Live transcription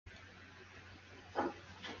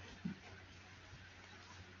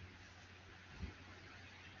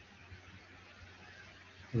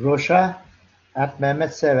Rosha at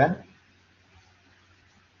Mehmet Seven.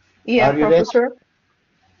 Yeah, Are you ready? Professor.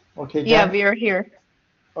 Okay, Yeah, then. we are here.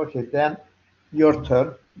 Okay, then your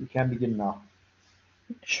turn. You can begin now.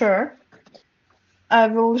 Sure. I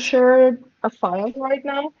will share a file right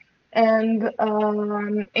now. And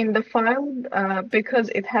in the file, because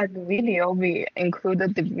it had video, we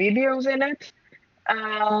included the videos in it.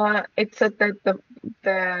 It said that the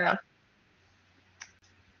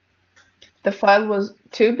the file was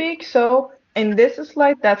too big. So in this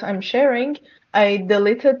slide that I'm sharing, I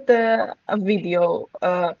deleted the video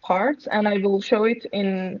parts and I will show it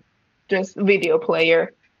in just video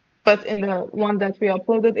player. But in the one that we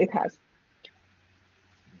uploaded, it has.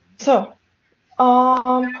 So,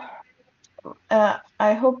 I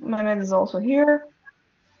hope Mehmet is also here.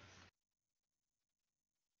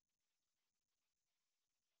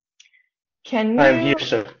 Can I'm you? here,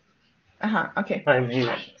 sir. Okay. I'm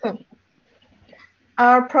here. So,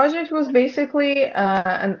 our project was basically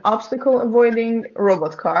an obstacle avoiding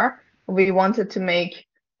robot car. We wanted to make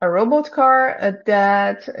a robot car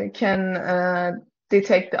that can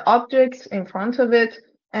detect the objects in front of it,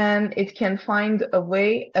 and it can find a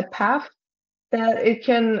way, a path that it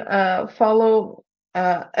can follow,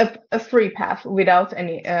 a free path without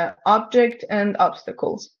any object and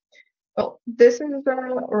obstacles. Well, this is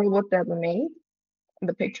the robot that we made,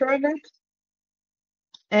 the picture of it.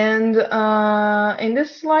 And in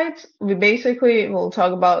this slide, we basically will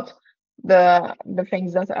talk about the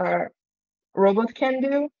things that our robot can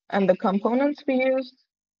do and the components we use,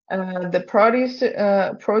 the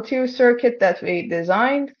Proteus circuit that we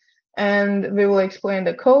designed, and we will explain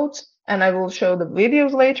the codes, and I will show the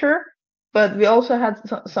videos later. But we also had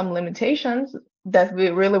some limitations that we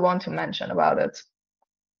really want to mention about it.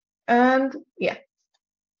 And yeah,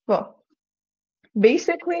 well.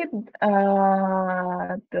 Basically,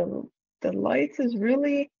 the light is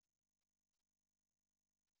really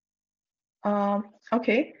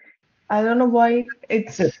okay. I don't know why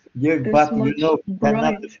it's Yeah, this but you much know,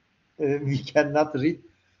 bright. we cannot read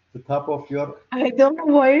the top of your. I don't know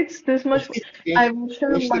why it's this much. Okay, I will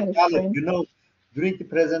share change the my color. screen. You know, during the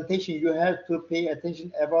presentation, you have to pay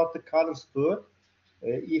attention about the colors too.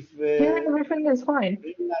 If Yeah, everything is fine.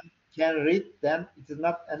 everyone can read, then it is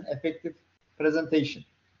not an effective presentation.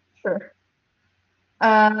 Sure.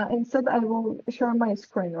 Instead, I will share my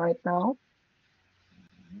screen right now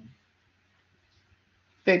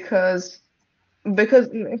because here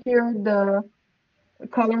the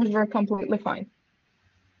colors were completely fine.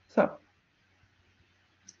 So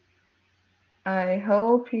I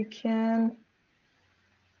hope you can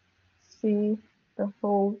see the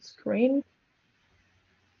whole screen.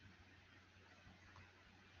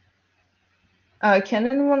 Can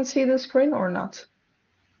anyone see the screen or not?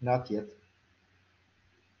 Not yet.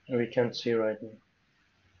 We can't see right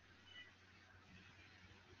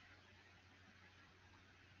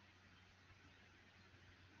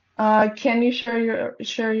now. Can you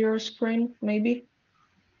share your screen, maybe?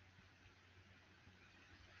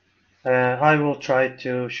 I will try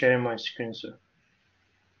to share my screen, sir.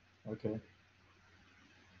 Okay.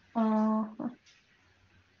 Uh,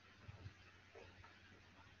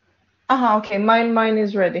 okay, mine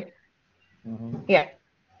is ready. Yeah.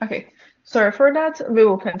 Okay. Sorry for that. We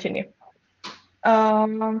will continue.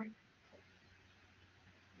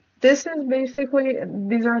 This is basically,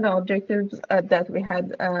 these are the objectives that we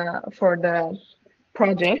had for the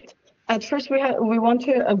project. At first, we want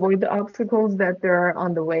to avoid the obstacles that there are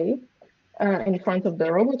on the way in front of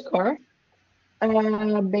the robot car.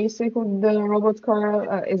 Basically, the robot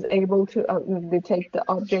car is able to detect the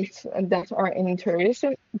objects that are in 30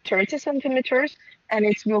 centimeters, and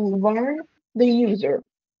it will warn the user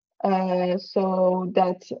so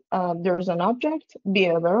that there's an object, be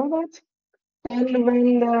aware of it. And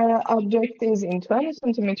when the object is in 20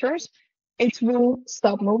 centimeters, it will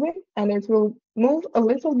stop moving and it will move a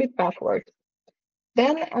little bit backward.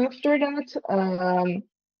 Then after that,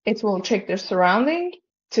 it will check the surrounding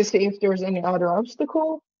to see if there's any other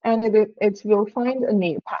obstacle, and it will find a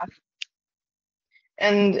new path.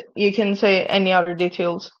 And you can say any other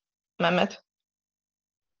details, Mehmet,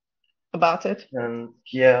 about it. And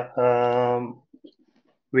yeah,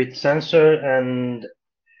 with sensor and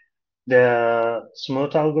the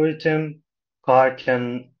smooth algorithm, car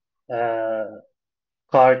can uh,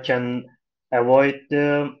 car can avoid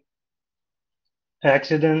the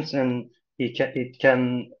accidents, and it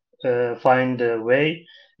can find a way.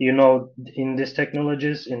 You know, in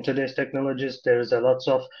today's technologies, there's a lots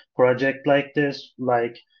of project like this,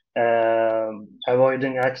 like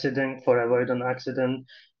avoiding accident for avoiding accident.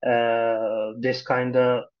 This kind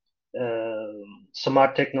of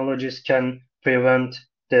smart technologies can prevent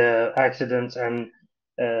the accidents and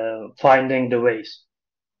finding the ways.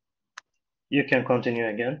 You can continue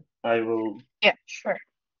again. I will. Yeah, sure.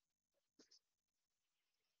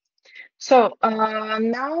 So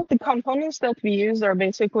now the components that we use are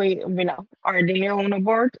basically, Arduino Uno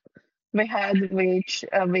board we had, which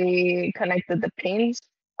we connected the pins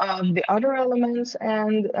of the other elements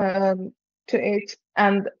and to it,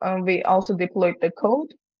 and we also deployed the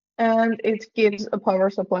code, and it gives a power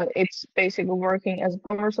supply. It's basically working as a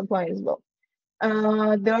power supply as well.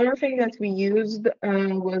 The other thing that we used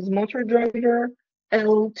was motor driver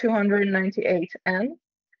L298N,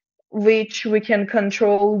 which we can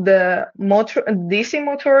control the motor DC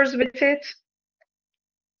motors with it,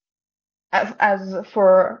 as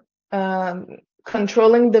for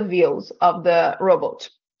controlling the wheels of the robot.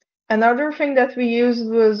 Another thing that we used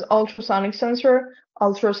was ultrasonic sensor.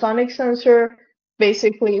 Ultrasonic sensor,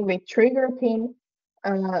 basically with trigger pin,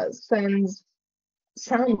 sends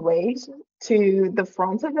sound waves to the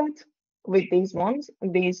front of it with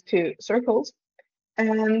these two circles,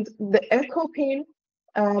 and the echo pin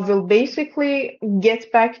will basically get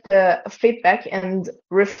back the feedback and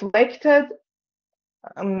reflected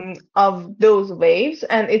of those waves,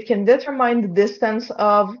 and it can determine the distance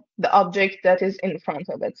of the object that is in front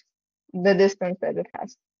of it, the distance that it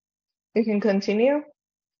has. You can continue.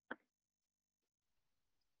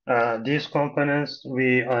 These components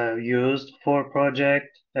we used for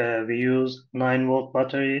project. We used 9-volt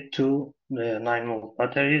battery, two 9-volt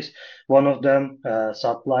batteries. One of them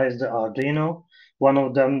supplies the Arduino. One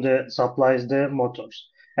of them supplies the motors.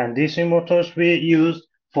 And DC motors we used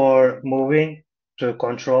for moving to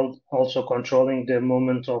control, also controlling the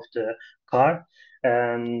movement of the car,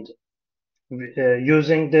 and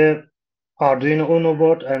using the Arduino Uno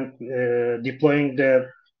board and deploying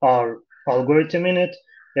our algorithm in it.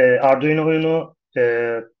 Arduino Uno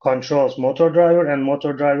controls motor driver, and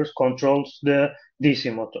motor drivers controls the DC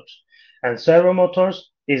motors. And servo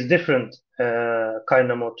motors is different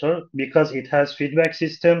kind of motor because it has feedback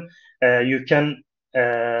system. You can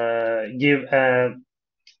give an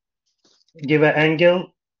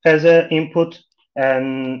angle as an input,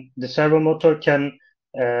 and the servo motor can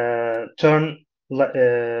turn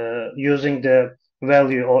using the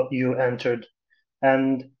value you entered,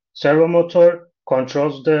 and servo motor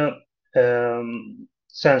controls the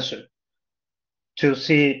sensor to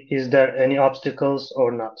see is there any obstacles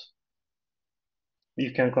or not.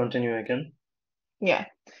 You can continue again. Yeah.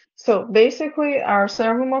 So basically, our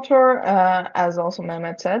servo motor, as also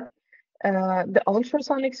Mehmet said, the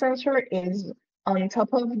ultrasonic sensor is on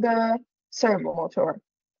top of the servo motor,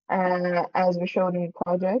 as we showed in the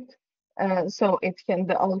project. So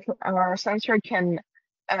our sensor can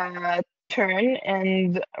turn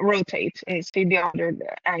and rotate and see the other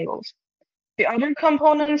angles. The other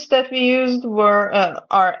components that we used were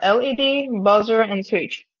our LED, buzzer, and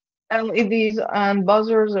switch. LEDs and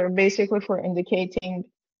buzzers are basically for indicating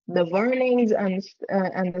the warnings and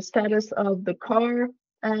the status of the car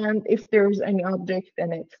and if there's any object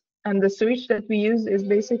in it. And the switch that we use is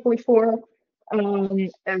basically for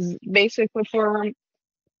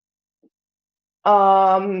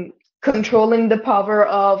controlling the power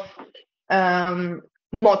of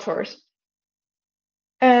motors.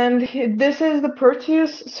 And this is the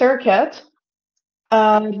Proteus circuit.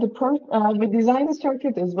 We designed the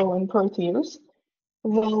circuit as well in Proteus.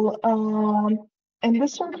 Well, in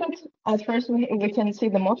this circuit, at first we can see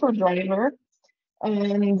the motor driver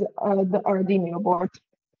and the Arduino board.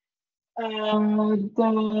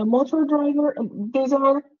 The motor driver, these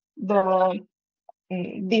are the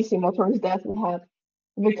DC motors that we have.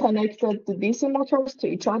 We connected the DC motors to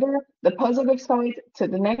each other, the positive side to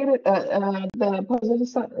the negative, the positive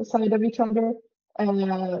side of each other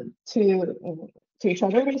to each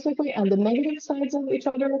other basically, and the negative sides of each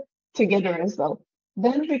other together as well.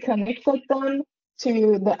 Then we connected them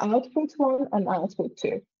to the output 1 and output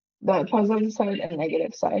 2, the positive side and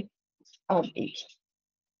negative side of each.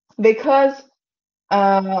 Because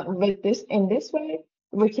in this way,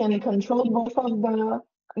 we can control both of the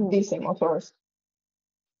DC motors.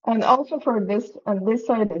 And also for this on this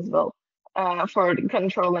side as well, for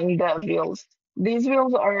controlling the wheels. These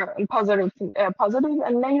wheels are positive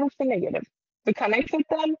and negative to negative. We connected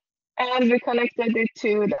them, and we connected it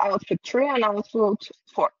to the output 3 and output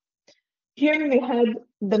 4. Here we had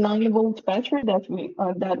the 9-volt battery that we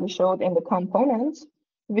showed in the components.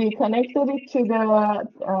 We connected it to the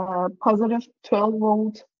positive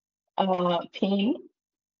 12-volt pin,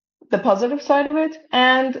 the positive side of it,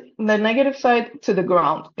 and the negative side to the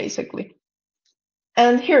ground, basically.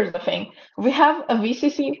 And here's the thing. We have a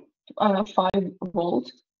VCC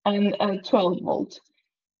 5-volt and a 12-volt.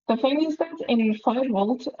 The thing is that in 5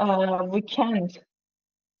 volt, we can't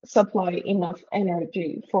supply enough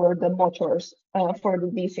energy for the motors, for the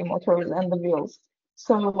DC motors and the wheels.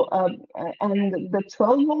 So, and the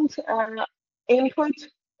 12 volt input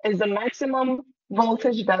is the maximum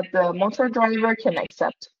voltage that the motor driver can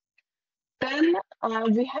accept. Then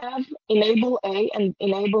we have enable A and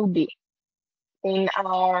enable B in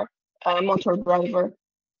our motor driver.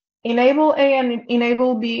 Enable A and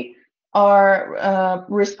enable B are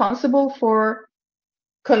responsible for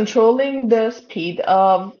controlling the speed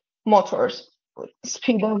of motors,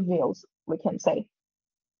 speed of wheels, we can say.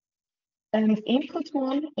 And input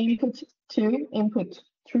 1, input 2, input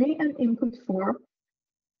 3, and input 4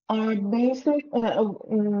 are basic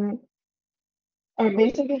are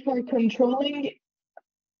basically for controlling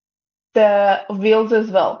the wheels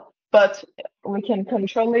as well. But we can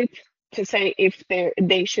control it to say if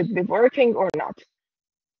they should be working or not.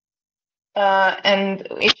 And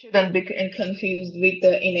it shouldn't be confused with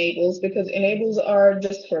the enables, because enables are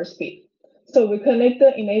just for speed. So we connect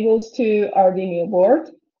the enables to Arduino board,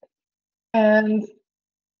 and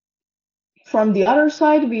from the other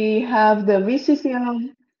side we have the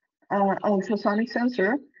VCCL ultrasonic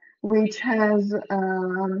sensor, which has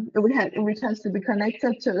to be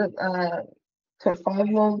connected to 5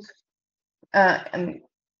 volts and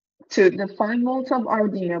to the 5 volts of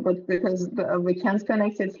Arduino, but because we can't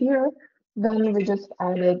connect it here, then we just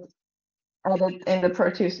added in the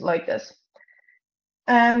Proteus like this.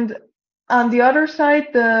 And on the other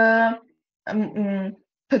side, the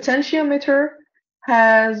potentiometer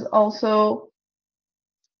has also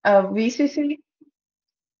a VCC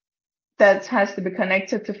that has to be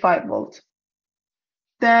connected to 5 volts.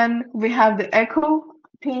 Then we have the echo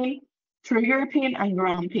pin, trigger pin, and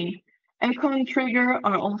ground pin. Echo and trigger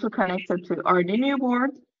are also connected to Arduino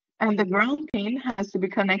board, and the ground pin has to be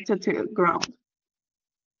connected to ground.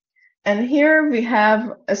 And here we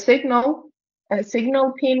have a signal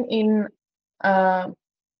pin in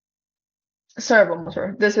servo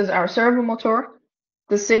motor. This is our servo motor.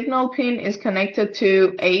 The signal pin is connected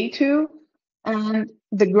to A2, and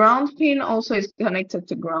the ground pin also is connected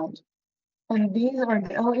to ground. And these are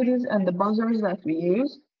the LEDs and the buzzers that we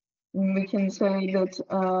use. We can say that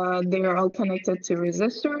they are all connected to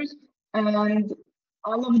resistors, and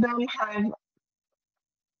all of them have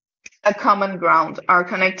a common ground, are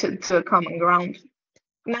connected to a common ground.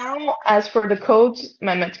 Now, as for the codes,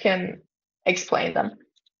 Mehmet can explain them.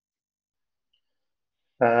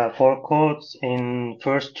 For codes, in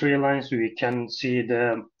first 3 lines, we can see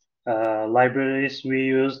the libraries we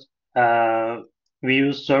used. We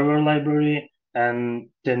use server library, and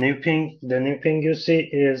the new ping you see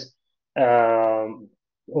is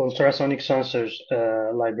ultrasonic sensors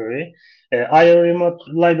library. IO remote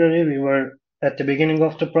library, we were at the beginning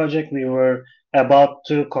of the project, we were about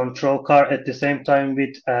to control car at the same time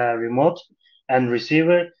with remote and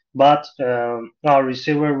receiver, but our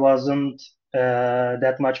receiver wasn't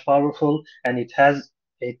that much powerful, and it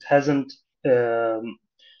hasn't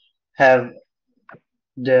have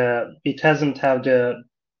the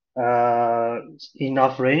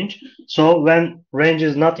enough range. So when range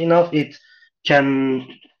is not enough, it can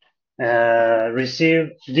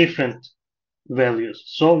receive different values.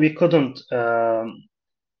 So we couldn't add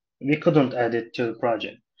it to the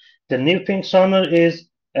project. The new ping sonar is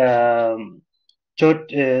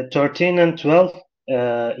 13 and 12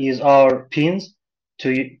 is our pins,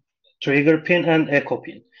 to trigger pin and echo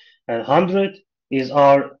pin, and 100 is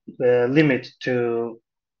our limit to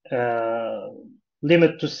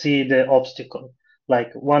see the obstacle.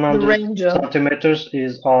 Like 100 centimeters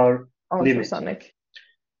is our ultrasonic limit.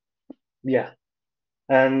 Yeah,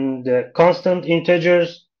 and the constant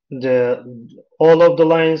integers, all of the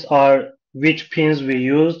lines are which pins we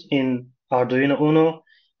used in Arduino Uno,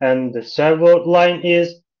 and the servo line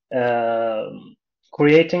is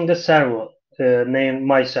creating the servo, named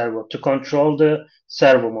my servo, to control the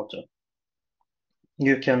servo motor.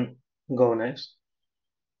 You can go next.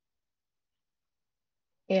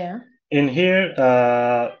 Yeah. In here,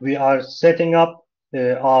 we are setting up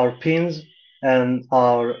our pins and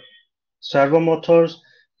our servo motors.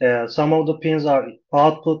 Some of the pins are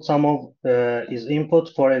output, some of is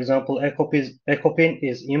input. For example, echo pin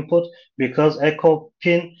is input, because echo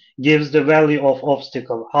pin gives the value of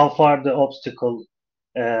obstacle, how far the obstacle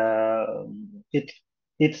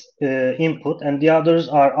it's input, and the others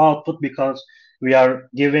are output, because we are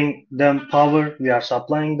giving them power, we are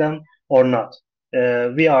supplying them or not.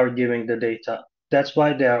 We are giving the data. That's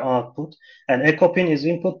why they are output. And echo pin is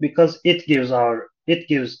input, because it gives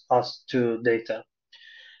us to data.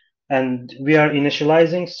 And we are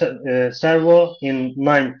initializing servo in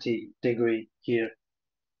 90 degree here.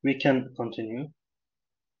 We can continue.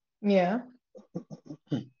 Yeah.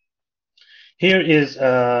 Here is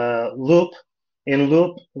a loop. In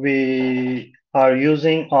loop, we are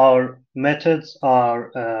using our methods,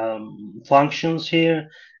 our functions here,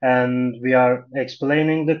 and we are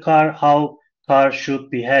explaining the car how car should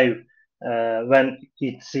behave when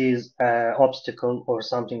it sees an obstacle or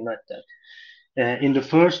something like that. In the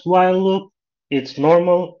first while loop, it's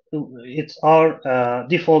normal. It's our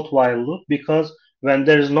default while loop because when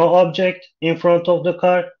there is no object in front of the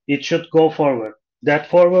car, it should go forward. That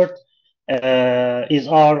forward is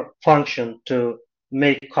our function to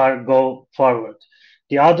make car go forward.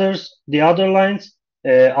 The other lines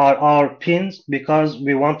are our pins because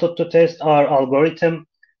we wanted to test our algorithm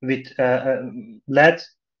with LED.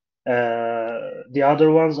 The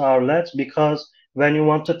other ones are LEDs because when you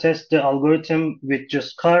want to test the algorithm with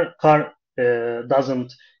just car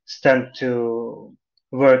doesn't stand to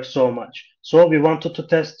work so much. So we wanted to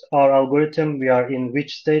test our algorithm. We are in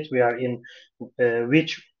which state, we are in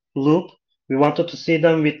which loop. We wanted to see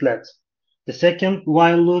them with LEDs. The second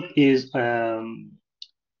while loop is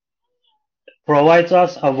provides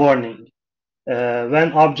us a warning.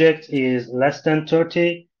 When object is less than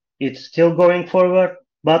 30, it's still going forward,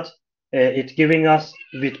 but it's giving us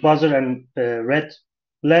with buzzer and red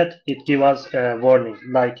LED, it gives us a warning,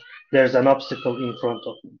 like there's an obstacle in front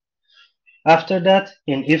of me. After that,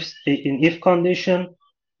 in if condition,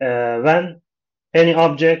 when any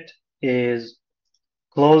object is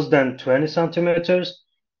closer than 20 centimeters,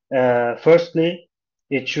 firstly,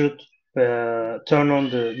 it should turn on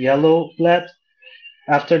the yellow LED.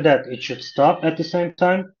 After that, it should stop at the same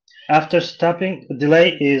time. After stopping,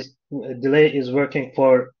 delay is working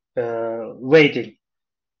for waiting.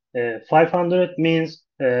 500 means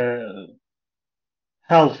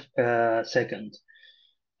half second,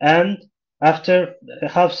 and after a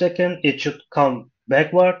half second, it should come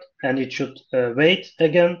backward, and it should wait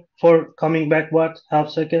again for coming backward half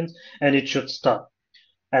seconds, and it should stop.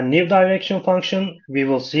 And new direction function, we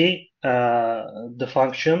will see the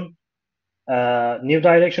function. New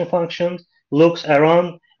direction function looks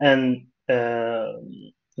around and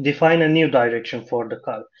define a new direction for the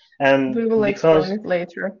car. And We will explain it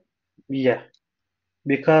later. Yeah,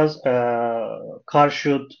 because car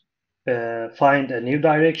should find a new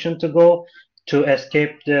direction to go to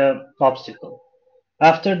escape the obstacle.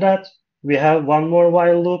 After that, we have one more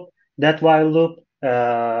while loop. That while loop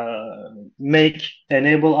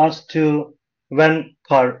enable us to, when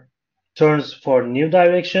car turns for new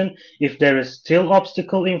direction, if there is still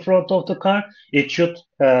obstacle in front of the car, it should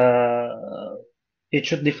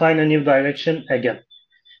define a new direction again.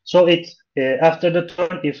 So it's after the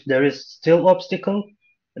turn, if there is still obstacle,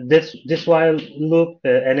 this while loop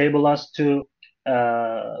enable us to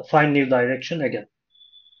find new direction again.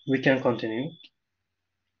 We can continue.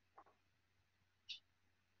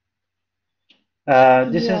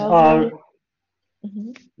 This is our.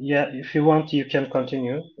 Yeah, if you want, you can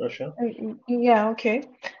continue, Rosha. Yeah, okay.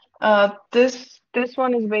 This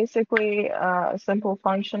one is basically a simple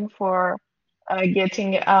function for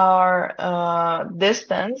getting our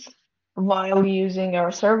distance while using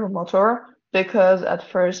our servo motor, because at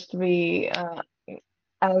first we,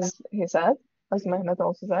 as he said, as Mehmet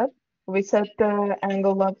also said, we set the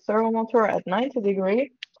angle of servo motor at 90 degrees,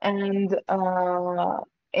 and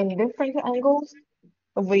in different angles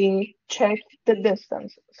we check the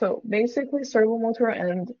distance. So basically, servo motor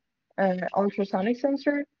and ultrasonic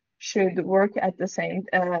sensor should work at the same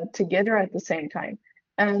together at the same time.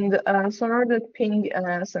 And sonar.ping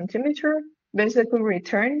centimeter basically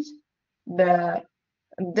returns the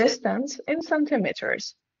distance in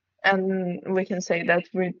centimeters, and we can say that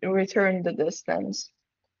we return the distance.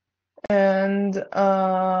 And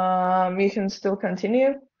you can still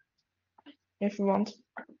continue if you want.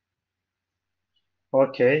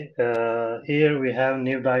 Okay, here we have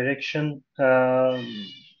new direction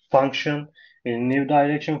function. In new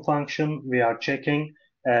direction function, we are checking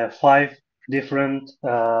 5 different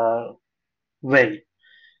way,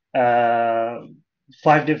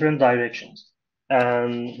 5 different directions,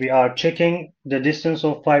 and we are checking the distance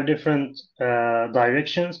of 5 different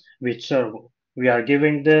directions with servo. We are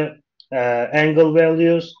giving the angle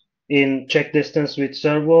values in check distance with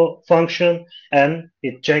servo function, and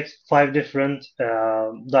it checks 5 different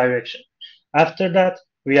directions. After that,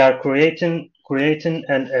 we are creating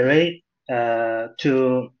an array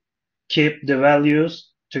to keep the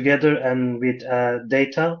values together and with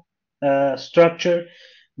data structure,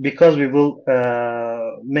 because we will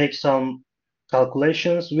make some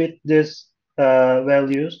calculations with these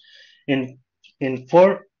values. In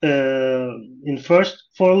first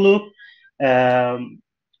for loop,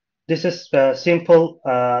 this is a simple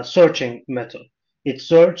searching method. It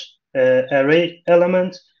searches array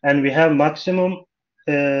element, and we have maximum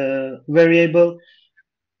variable.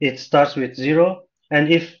 It starts with 0, and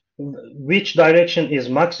if which direction is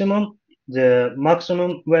maximum, the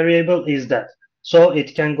maximum variable is that, so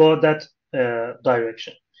it can go that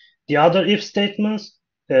direction. The other if statements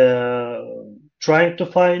trying to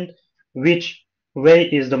find which way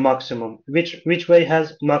is the maximum, which way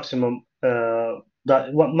has maximum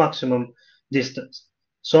what maximum distance.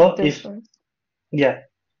 So Distance.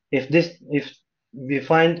 if we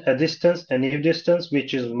find a distance, a new distance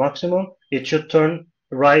which is maximum, it should turn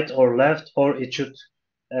right or left, or it should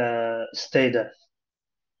stay there.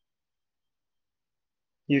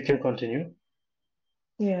 You can continue.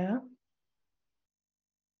 Yeah.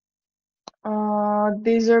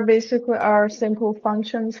 These are basically our simple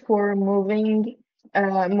functions for moving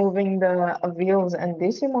the wheels and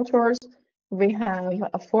DC motors. We have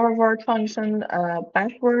a forward function,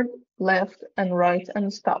 backward, left, and right,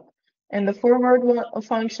 and stop. In the forward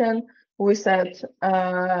function, we set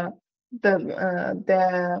the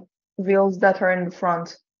wheels that are in the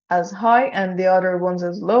front as high and the other ones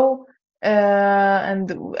as low, and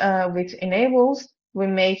which enables we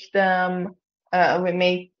make them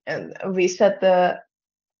we set the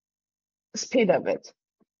speed of it.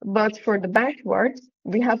 But for the backwards,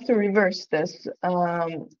 we have to reverse this,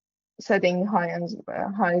 setting highs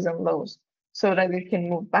and lows so that it can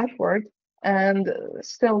move backward, and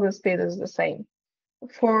still the speed is the same.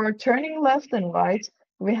 For turning left and right,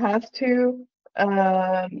 we have to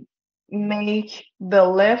make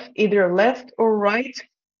the either left or right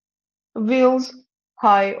wheels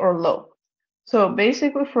high or low. So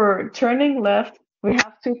basically, for turning left, we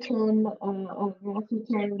have to turn the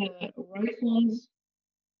right ones.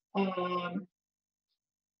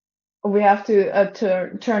 We have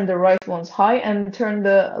to turn the right ones high and turn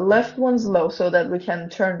the left ones low so that we can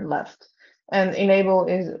turn left. And enable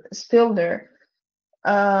is still there.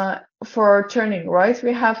 For turning right,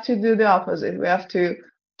 we have to do the opposite. We have to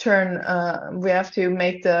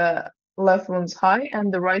make the left ones high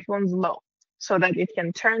and the right ones low so that it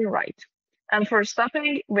can turn right. And for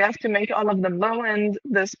stopping, we have to make all of them low and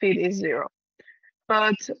the speed is 0.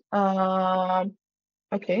 But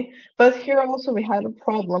okay, but here also we had a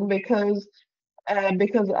problem because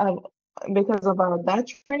of our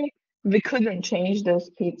battery, we couldn't change the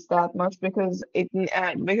speeds that much because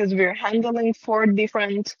we're handling four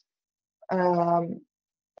different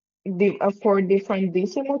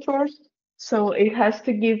DC motors, so it has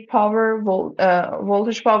to give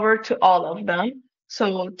voltage power to all of them.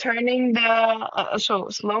 So slowing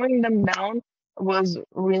them down was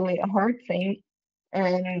really a hard thing,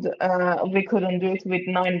 and we couldn't do it with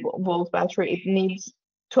 9-volt battery. It needs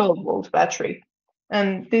 12-volt battery.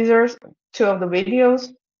 And these are two of the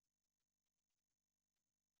videos.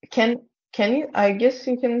 Can you? I guess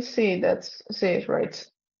you can see it, right?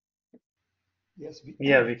 Yes,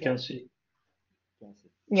 We can see.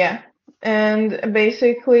 Yeah, and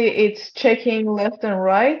basically it's checking left and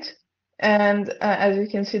right, and as you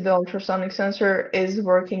can see, the ultrasonic sensor is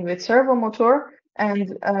working with servo motor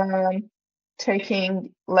and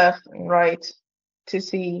checking left and right to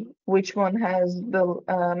see which one has the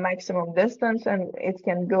maximum distance, and it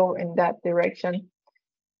can go in that direction.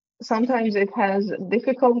 Sometimes it has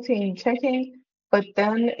difficulty in checking, but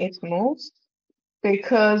then it moves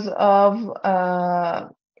because of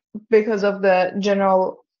the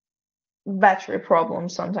general battery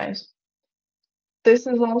problems sometimes. This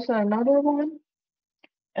is also another one,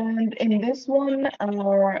 and in this one,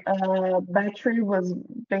 our battery was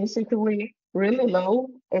basically really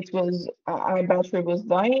low. Our battery was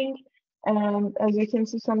dying, and as you can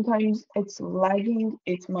see, sometimes it's lagging.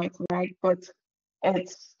 It might lag, but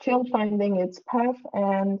it's still finding its path,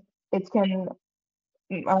 and it can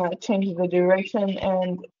change the direction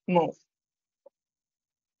and move.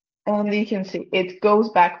 And you can see it goes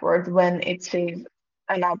backward when it sees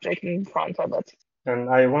an object in front of it. And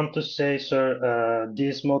I want to say, sir,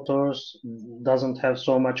 these motors doesn't have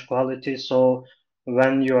so much quality. So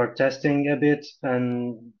when you are testing a bit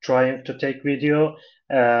and trying to take video,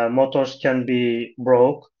 motors can be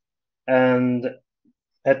broke. And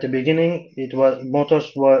at the beginning,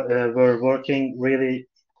 motors were working really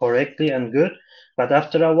correctly and good, but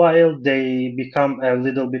after a while they become a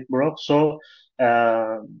little bit broke. So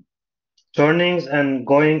turnings and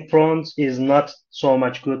going fronts is not so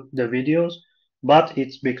much good, the videos, but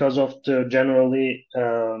it's because of the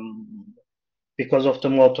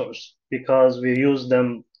motors, because we use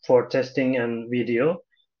them for testing and video,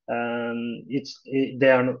 and they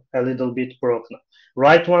are a little bit broken.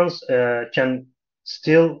 Right ones can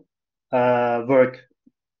still work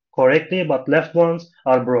correctly, but left ones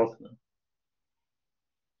are broken.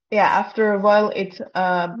 Yeah, after a while it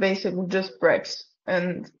basically just breaks,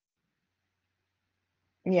 and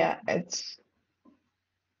yeah,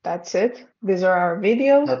 that's it. These are our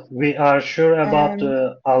videos. But we are sure about And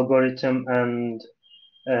the algorithm and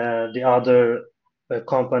the other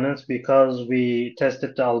components because we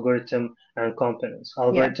tested the algorithm and components.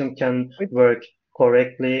 Algorithm can work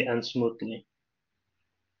correctly and smoothly.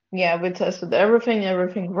 yeah, we tested everything.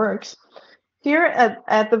 Everything works. Here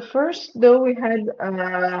at the first, though, we had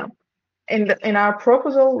in our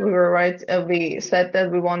proposal we were right. We said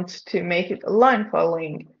that we want to make it a line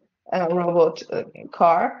following robot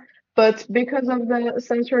car, but because of the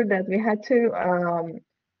sensor that we had to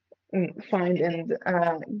find and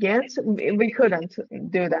get, we couldn't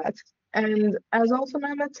do that. And as also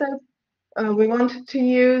Mehmet said, we wanted to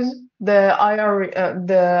use the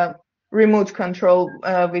the remote control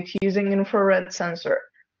with using infrared sensor,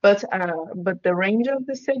 but the range of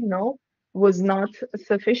the signal was not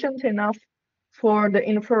sufficient enough for the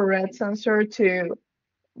infrared sensor to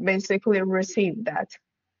basically receive that,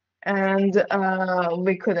 and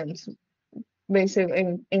we couldn't basically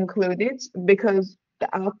include it because the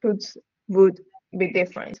outputs would be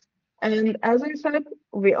different. And as I said,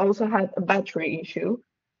 we also had a battery issue,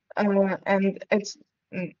 and it's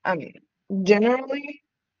I mean generally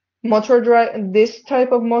this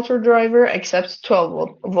type of motor driver accepts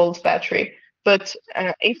 12 volt battery, but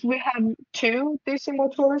if we have two DC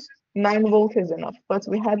motors, 9 volt is enough, but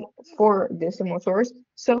we had four DC motors,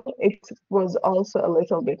 so it was also a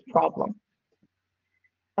little bit problem.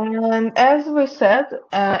 And as we said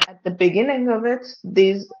at the beginning of it,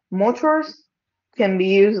 these motors can be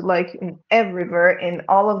used like everywhere in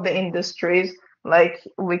all of the industries. Like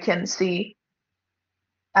we can see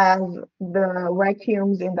as the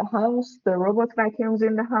vacuums in the house, the robot vacuums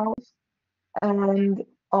in the house, and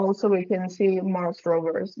also we can see Mars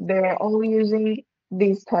rovers. They're all using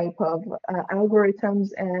these type of algorithms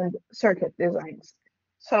and circuit designs.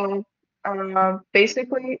 So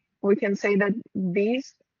basically, we can say that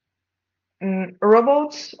these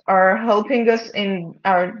robots are helping us in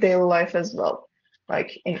our daily life as well,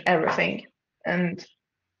 like in everything. And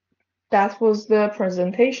that was the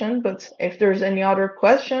presentation, but if there's any other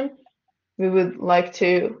question, we would like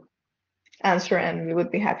to answer and we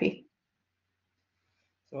would be happy.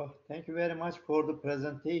 So thank you very much for the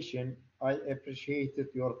presentation. I appreciated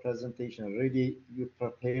your presentation. Really, you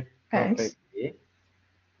prepared Thanks. perfectly.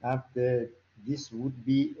 And this would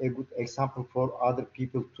be a good example for other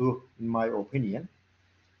people too, in my opinion.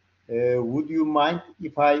 Would you mind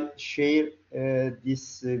if I share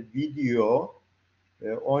this video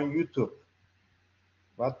on YouTube?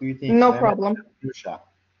 What do you think? No Mehmet, problem Rosha?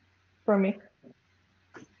 for me.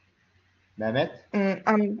 Mehmet?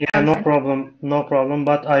 Yeah, no problem.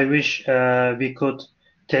 But I wish we could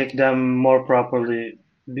take them more properly.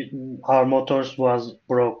 Our motors were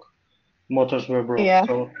broke. Yeah,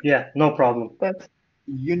 So yeah, no problem. but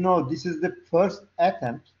You know, this is the first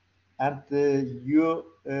attempt, and you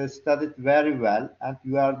studied very well, and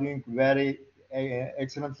you are doing very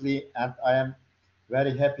excellently, and I am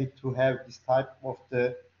very happy to have this type of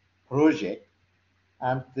the project.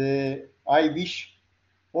 And I wish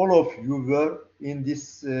all of you were in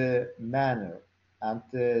this manner. And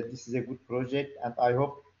this is a good project, and I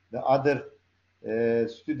hope the other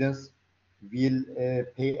students will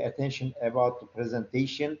pay attention about the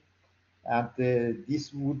presentation, and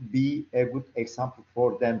this would be a good example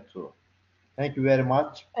for them too. Thank you very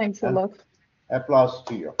much, thanks a and lot. applause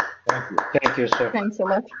to you. Thank you. Thank you, sir. Thanks a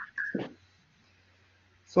lot.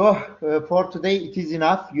 So for today, it is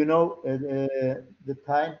enough. You know, the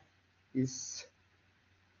time is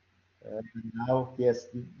now. Yes,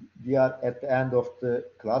 we are at the end of the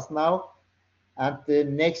class now, and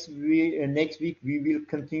next week we will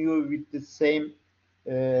continue with the same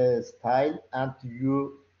style, and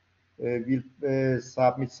you will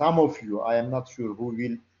submit. Some of you, I am not sure who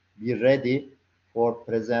will be ready for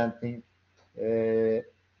presenting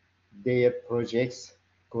their projects,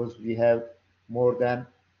 because we have more than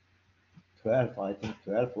 12, I think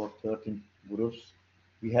 12 or 13 groups.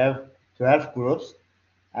 We have 12 groups,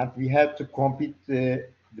 and we have to complete the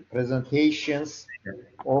presentations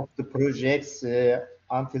of the projects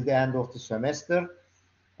until the end of the semester.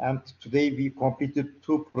 And today we completed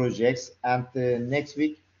 2 projects, and next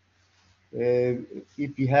week,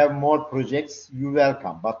 if we have more projects, you're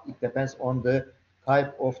welcome, but it depends on the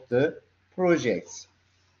type of the projects.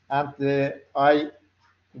 And I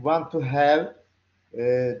want to have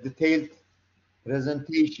detailed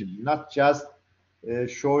presentation, not just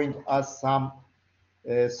showing us some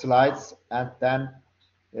slides and then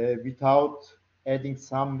without adding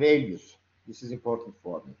some values. This is important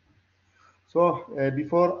for me. So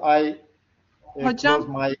before I close Hocam,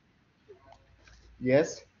 my,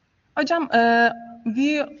 yes. hocam,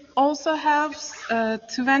 we also have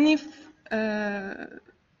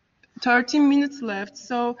 13 minutes left,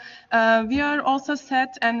 so we are also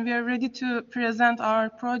set and we are ready to present our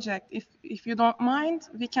project. If you don't mind,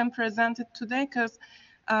 we can present it today because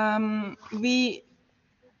we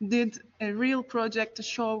did a real project to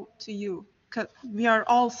show to you. 'Cause we are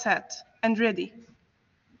all set and ready.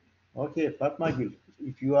 Okay, Fatma Gül,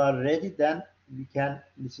 if you are ready, then we can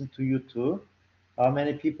listen to you too. How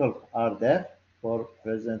many people are there for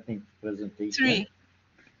presentation? 3.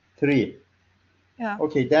 Three. Yeah.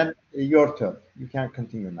 Okay, then your turn. You can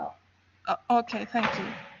continue now. Okay, thank you.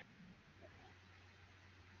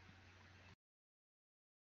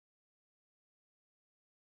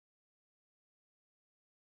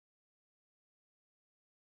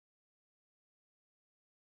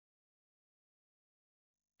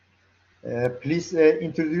 Please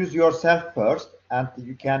introduce yourself first, and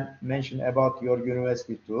you can mention about your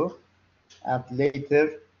university too. And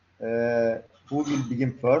later, who will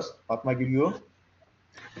begin first? Fatma Gül, you?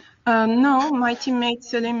 No, my teammate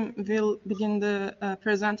Selim will begin the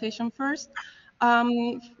presentation first.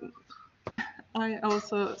 I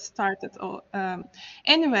also started.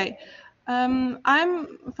 Anyway, I'm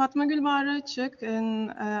Fatma Gül Bağrıaçık,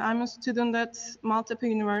 and I'm a student at Maltepe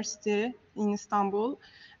University in Istanbul,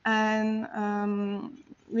 and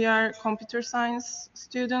we are computer science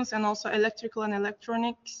students and also electrical and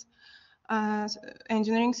electronics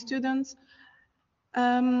engineering students.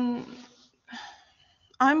 I'm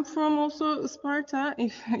from also Sparta.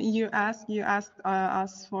 If you asked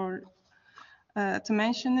us for to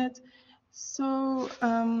mention it. So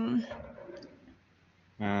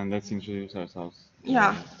And let's introduce ourselves.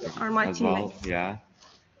 yeah, my as well. teammates. Yeah.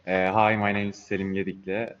 Hi, my name is Selim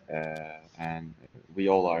Gedikli, and we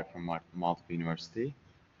all are from Maltepe University.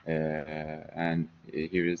 And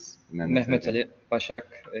here is Mehmet Ali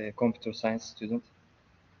Başak, computer science student.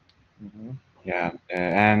 Mm-hmm. Yeah,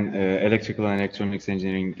 and electrical and electronics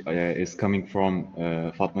engineering is coming from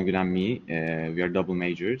Fatma Gül and me. We are double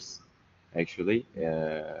majors, actually.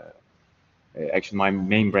 Actually, my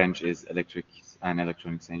main branch is electrics and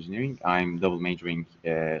electronics engineering. I'm double majoring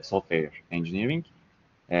software engineering.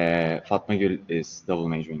 Fatma Gül is double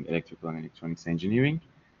majoring electrical and electronics engineering.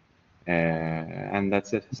 And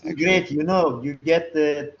that's it. This is great. You know, you get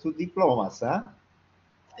 2 diplomas, huh?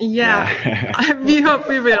 Yeah, we hope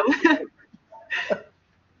we will.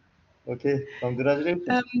 Okay,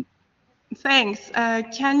 congratulations. Thanks.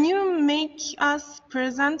 Can you make us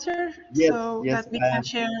presenter Yes, so yes, that we can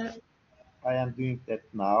share? I am doing that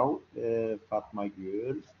now. Fatma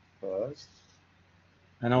Gül first.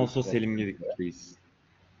 And also Selim Gedikli, please.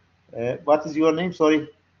 What is your name? Sorry.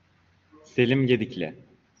 Selim Gedikli.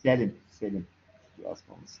 Selim. You asked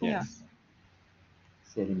me. Yeah.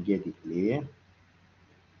 Selim Gedikli.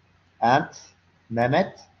 And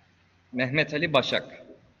Mehmet Ali Başak.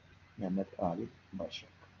 Mehmet Ali Başak.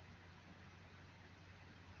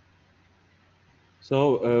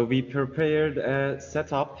 So we prepared a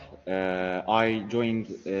setup. I joined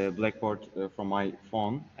Blackboard from my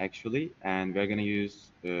phone, actually, and we're going to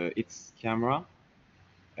use its camera.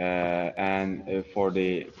 And for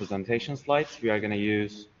the presentation slides, we are going to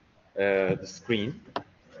use the screen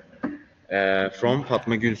from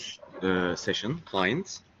Fatma Gül's session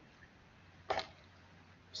client.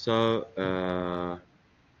 So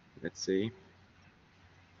let's see.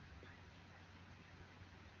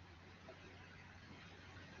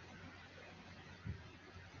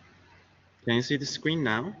 Can you see the screen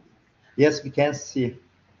now? Yes, we can see.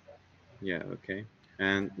 Yeah, okay.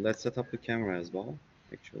 And let's set up the camera as well,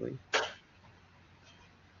 actually.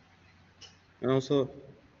 And also,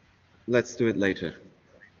 let's do it later.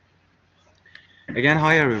 Again,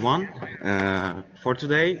 hi everyone. For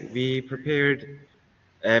today, we prepared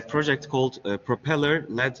a project called Propeller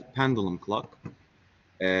LED Pendulum Clock.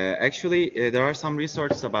 Actually, there are some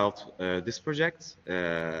research about this project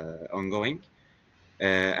ongoing.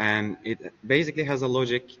 And it basically has a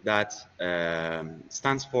logic that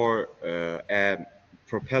stands for a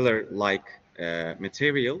propeller-like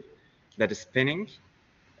material that is spinning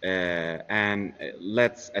and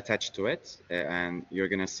LEDs attached to it, and you're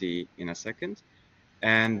gonna see in a second.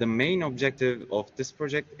 And the main objective of this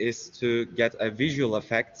project is to get a visual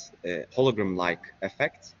effect, a hologram-like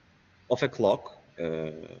effect of a clock,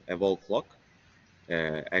 a wall clock,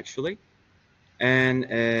 actually. And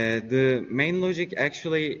the main logic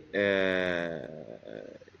actually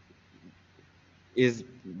is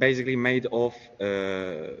basically made of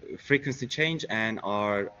frequency change and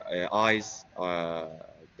our eyes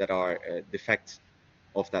that are defect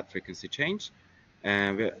of that frequency change.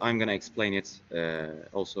 And I'm going to explain it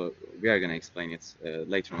also. We are going to explain it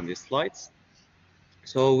later on these slides.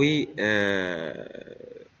 So we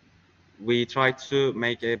try to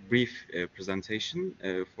make a brief presentation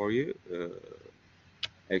for you.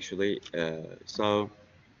 Actually, so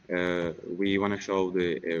we want to show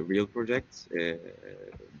the real project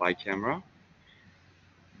by camera.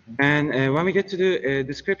 And when we get to the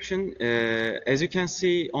description, as you can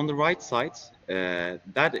see on the right side,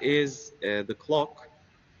 that is the clock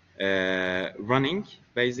running,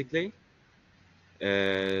 basically.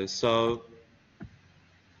 So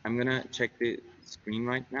I'm gonna check the screen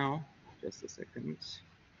right now. Just a second.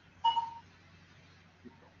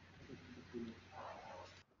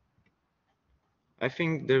 I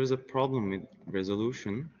think there is a problem with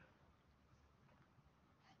resolution.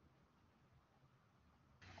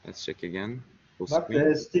 Let's check again. Full But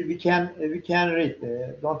screen. still we can read.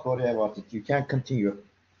 Don't worry about it. You can continue.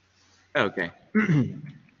 Okay.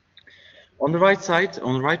 On the right side,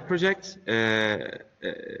 on the right project,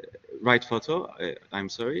 right photo, I'm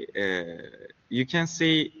sorry, you can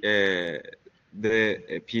see the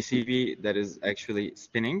PCB that is actually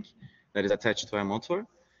spinning, that is attached to a motor.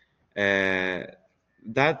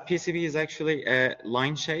 That PCB is actually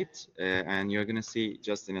line shaped, and you're going to see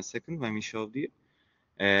just in a second when we show you.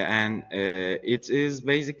 And it is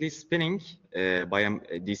basically spinning by a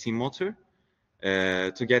DC motor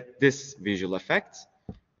to get this visual effect.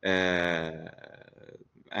 And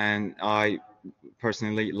I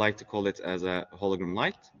personally like to call it as a hologram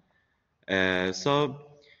light. So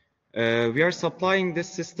we are supplying this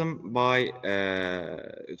system by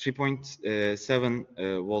 3.7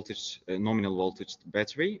 voltage nominal voltage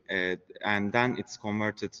battery, and then it's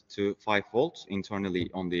converted to 5 volts internally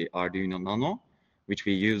on the Arduino Nano, which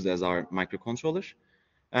we use as our microcontroller.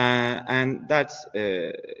 And that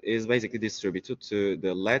is basically distributed to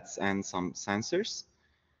the LEDs and some sensors,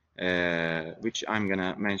 which I'm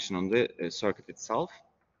gonna mention on the circuit itself.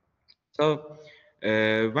 So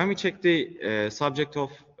when we check the subject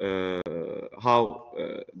of how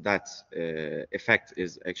that effect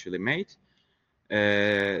is actually made,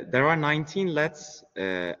 there are 19 LEDs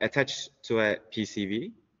attached to a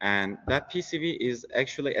PCB, and that PCB is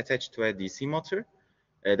actually attached to a DC motor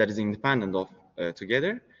that is independent of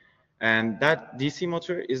together. And that DC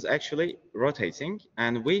motor is actually rotating,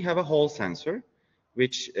 and we have a Hall sensor,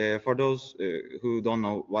 which for those who don't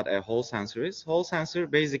know what a Hall sensor is, Hall sensor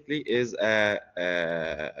basically is a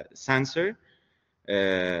sensor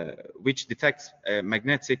which detects a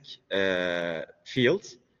magnetic field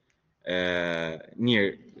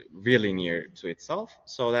really near to itself,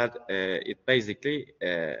 so that it basically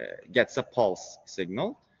gets a pulse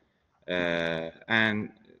signal.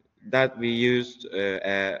 And that we used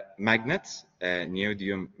a magnet, a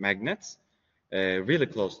neodymium magnet, really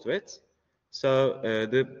close to it. So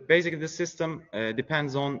basically the system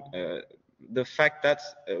depends on the fact that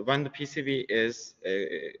when the PCB is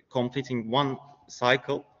completing one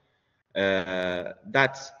cycle,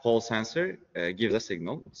 that Hall sensor gives a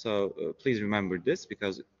signal. So please remember this,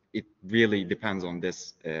 because it really depends on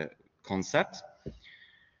this concept.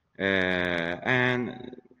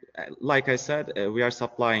 And like I said, we are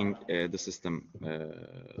supplying the system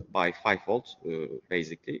by 5 volts,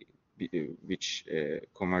 basically, which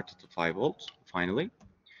converted to 5 volts finally.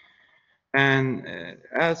 And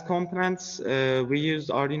as components, we used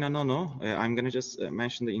Arduino Nano. I'm going to just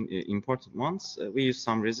mention the important ones. We use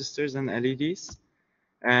some resistors and LEDs,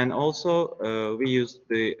 and also we use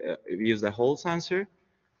the Hall sensor,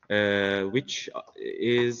 which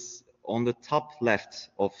is on the top left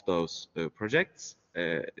of those projects.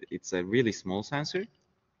 It's a really small sensor.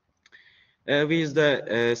 We use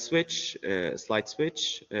the switch, slide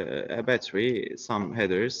switch, a battery, some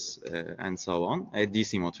headers, and so on. A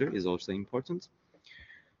DC motor is also important.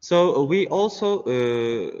 So we also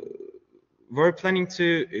were planning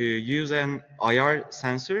to use an IR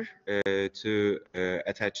sensor to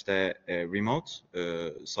attach the remote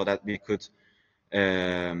so that we could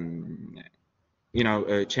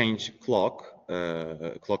change clock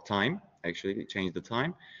time, actually change the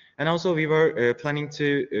time. And also we were planning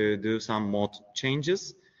to do some mode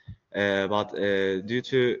changes, but due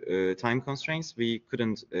to time constraints, we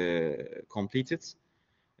couldn't complete it.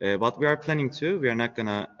 But we are planning to. We are not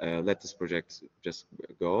gonna let this project just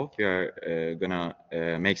go. We are gonna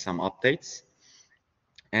make some updates.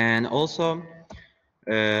 And also,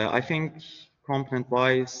 I think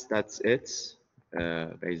component-wise, that's it,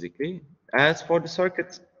 basically. As for the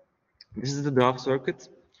circuit, this is the draft circuit.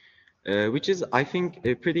 which is, I think,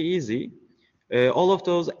 pretty easy. All of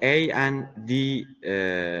those A and D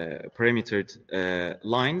parametered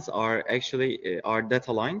lines are actually our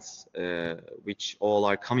data lines, which all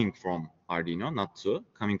are coming from Arduino,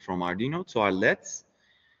 coming from Arduino to our LEDs,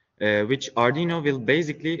 which Arduino will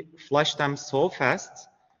basically flash them so fast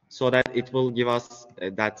so that it will give us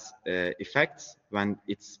that effect when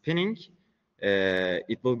it's spinning.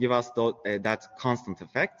 It will give us that constant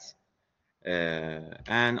effect.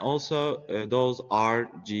 And also those R,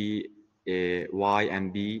 G, Y,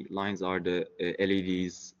 and B lines are the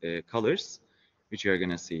LEDs colors, which you are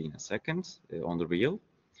going to see in a second on the reel.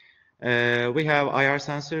 We have IR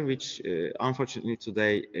sensor, which unfortunately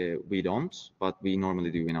today we don't, but we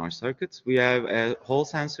normally do in our circuits. We have a Hall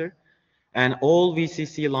sensor, and all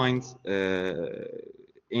VCC lines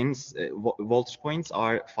in voltage points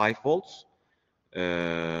are 5 volts,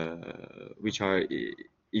 which are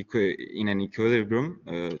in an equilibrium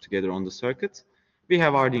together on the circuit. We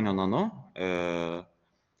have Arduino Nano,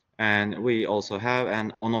 and we also have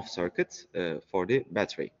an on-off circuit for the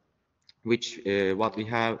battery, which what we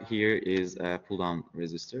have here is a pull-down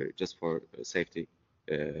resistor just for safety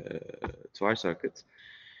to our circuit.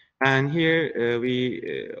 And here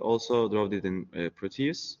we also drove it in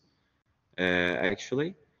Proteus,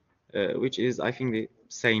 actually, which is, I think, the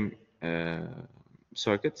same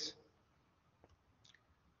circuit.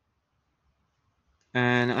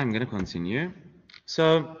 And I'm going to continue.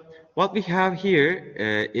 So what we have here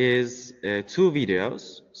is 2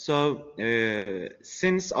 videos. So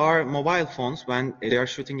since our mobile phones, when they are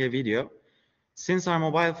shooting a video, since our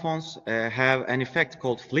mobile phones have an effect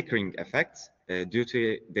called flickering effect due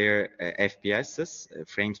to their FPSs,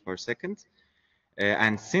 frames per second,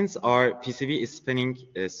 and since our PCB is spinning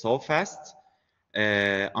so fast,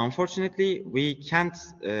 unfortunately, we can't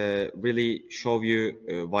really show you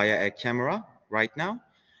via a camera right now.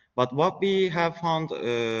 But what we have found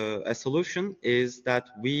a solution is that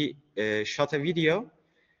we shot a video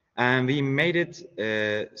and we made it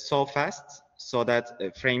so fast so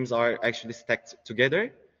that frames are actually stacked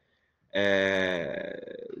together.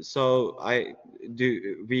 So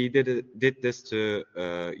we did this to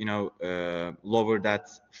lower that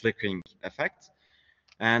flickering effect.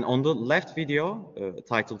 And on the left video,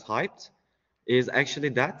 titled Hyped, is actually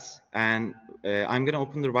that. And I'm going to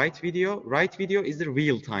open the right video. Right video is the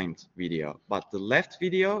real-timed video. But the left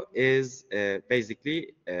video is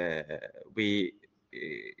basically we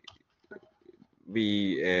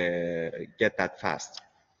get that fast.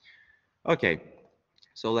 Okay,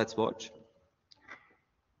 so let's watch.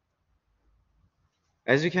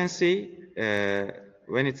 As you can see,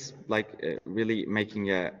 when it's like really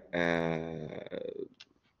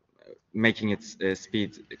making its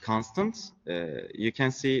speed constant, you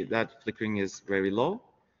can see that flickering is very low.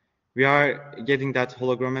 We are getting that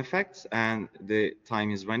hologram effect and the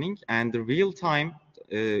time is running, and the real time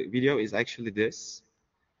video is actually this.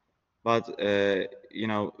 But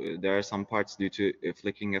there are some parts due to a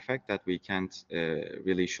flickering effect that we can't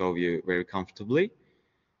really show you very comfortably.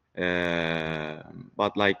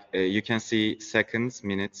 But like you can see seconds,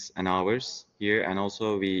 minutes, and hours here, and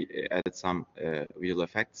also we added some wheel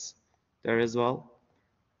effects there as well.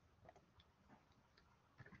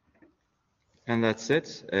 And that's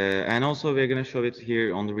it. And also we're going to show it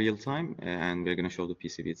here on the real time, and we're going to show the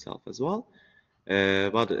PCB itself as well.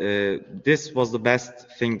 But this was the best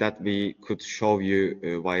thing that we could show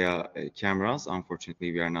you via cameras.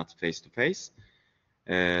 Unfortunately, we are not face to face.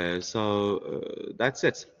 So that's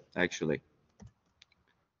it, actually.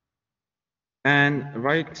 And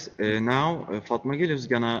right now, Fatma Gül is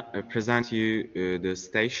gonna present you the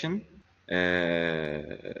station,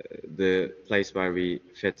 the place where we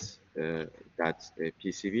fit that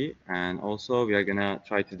PCB, and also we are gonna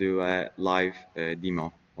try to do a live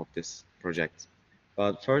demo of this project.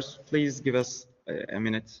 But first, please give us a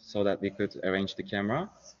minute so that we could arrange the camera.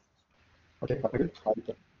 Okay, Fatma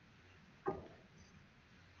Gül.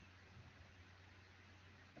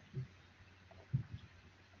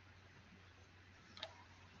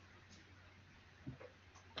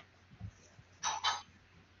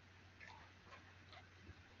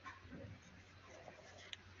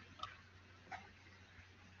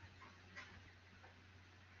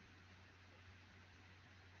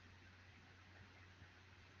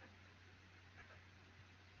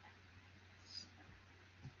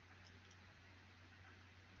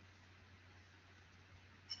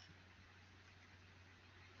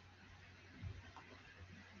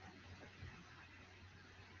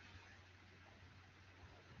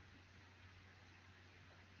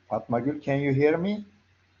 Fatma Gül, can you hear me?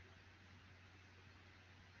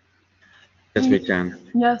 Yes, we can.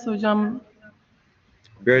 Yes, hocam.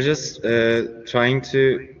 We're just trying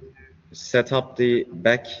to set up the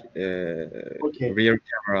back Okay. rear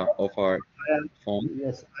camera of our phone.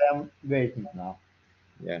 Yes, I am waiting now.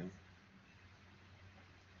 Yeah.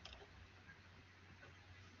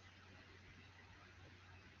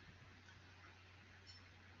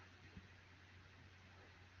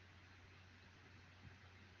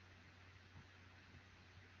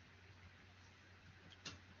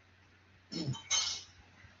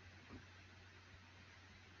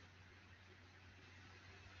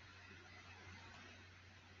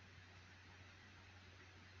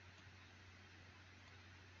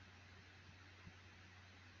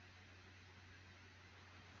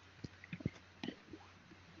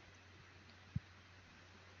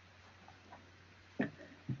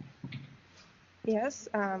 Yes,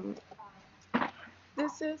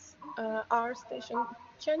 this is our station.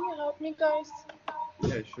 Can you help me, guys?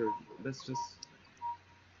 Yeah, sure. Let's just.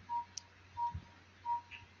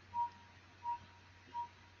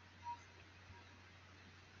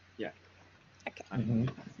 Yeah. Okay. I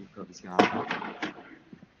think it's gonna.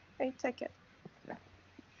 Hey, take it.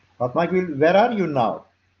 Fatma Gül, where are you now?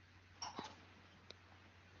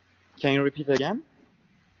 Can you repeat again?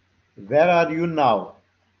 Where are you now?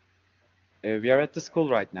 We are at the school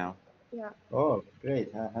right now. Yeah. Oh,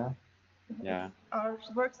 great. Yeah. Our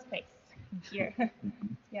workspace here.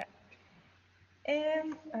 Yeah.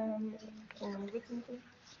 And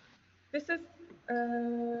this is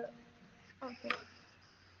okay.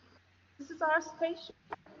 This is our station,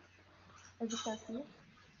 as you can see.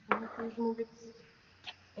 Please move it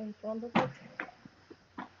in front of it.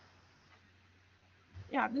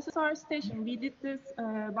 Yeah, this is our station. We did this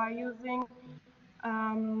by using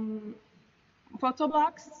photo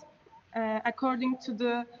blocks according to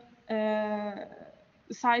the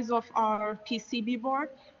size of our PCB board.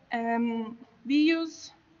 We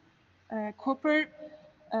use copper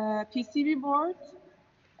PCB board,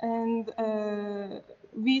 and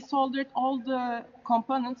we soldered all the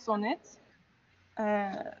components on it.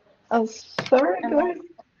 Sorry, And guys.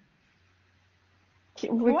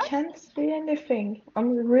 We What? can't see anything.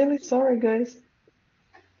 I'm really sorry, guys.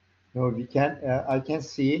 No, we can. I can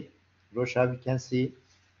see. Rosha, we can see.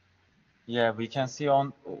 Yeah, we can see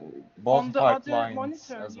on both On the other pipelines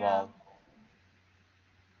monitor, as yeah. well.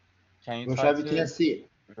 Can you try Rosha, we to can see.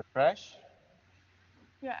 refresh?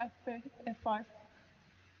 Yeah, F5.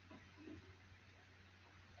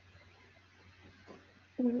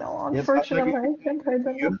 No, Yes, Fatma unfortunately, Gül, I can't. I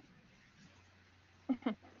don't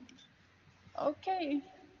know. Okay.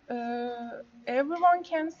 Everyone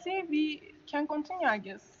can see. We can continue, I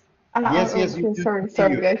guess. Yes, yes, you Okay, can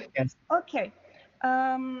sorry, see. guys. Can see. Okay.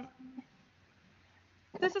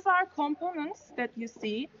 This is our components that you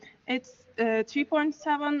see. It's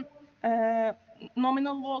 3.7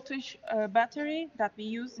 nominal voltage battery that we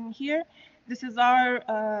use in here. This is our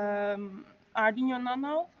Arduino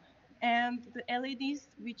Nano, and the LEDs,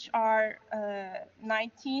 which are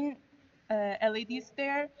 19 LEDs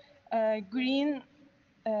there, green,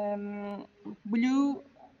 blue,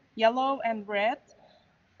 yellow, and red.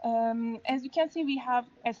 As you can see, we have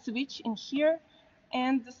a switch in here,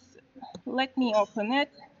 and let me open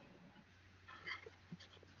it.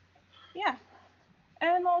 Yeah,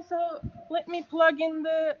 and also let me plug in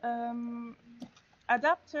the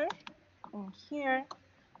adapter in here.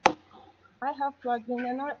 I have plugged in,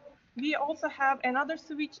 and we also have another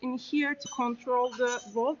switch in here to control the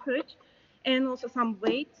voltage, and also some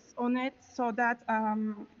weights on it, so that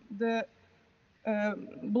the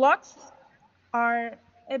blocks are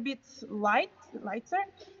a bit lighter,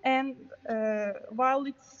 and while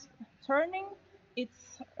it's turning, it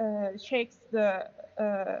shakes the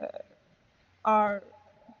our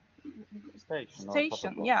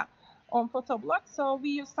station, yeah, on photo block. So we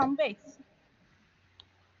use some weights.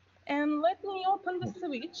 And let me open the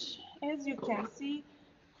switch. As you can see,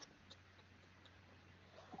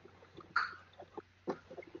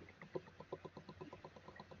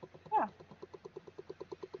 yeah,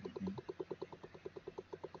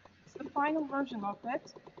 it's the final version of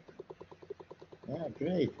it. Yeah,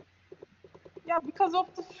 great. Yeah, because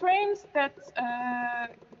of the frames that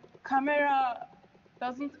camera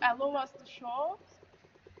doesn't allow us to show,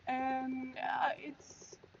 and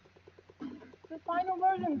it's the final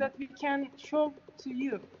version that we can show to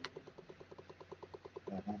you.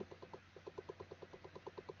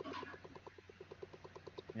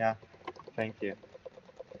 Yeah, thank you.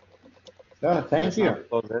 Yeah, thank you.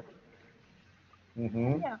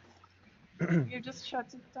 Yeah, you just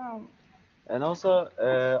shut it down. And also,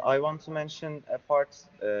 I want to mention a part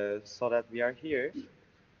so that we are here.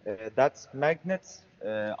 That magnet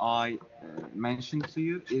I mentioned to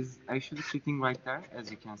you is actually sitting right there,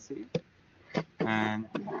 as you can see. And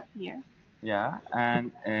Here. yeah,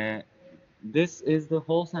 and this is the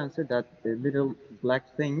Hall sensor. That little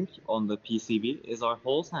black thing on the PCB is our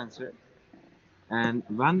Hall sensor. And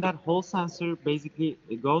when that Hall sensor basically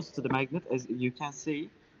goes to the magnet, as you can see,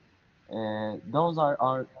 those are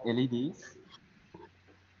our LEDs.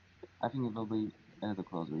 I think it will be a little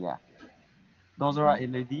closer, yeah. Those are our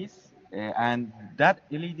LEDs, and that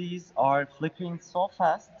LEDs are flickering so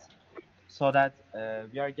fast so that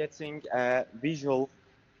we are getting a visual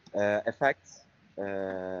effect,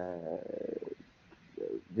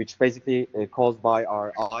 which basically caused by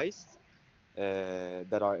our eyes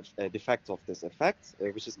that are a defect of this effect,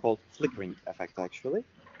 which is called flickering effect, actually.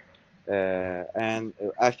 And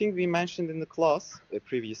I think we mentioned in the class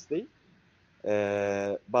previously,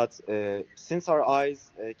 but since our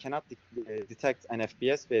eyes cannot detect an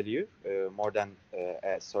FPS value more than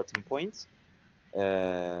a certain point,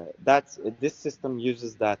 this system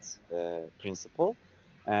uses that principle,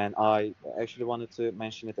 and I actually wanted to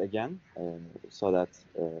mention it again so that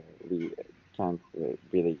we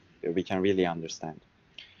can really understand.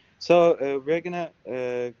 So we're gonna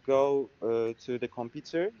go to the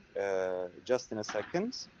computer just in a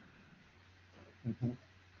second. Mhm.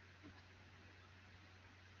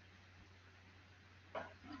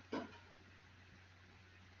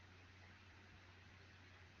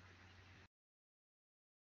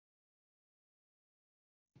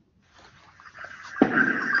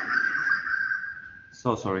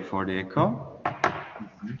 So sorry for the echo.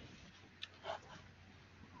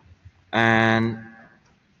 And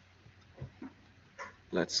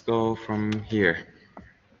let's go from here.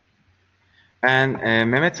 And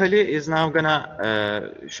Mehmet Ali is now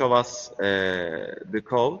gonna show us the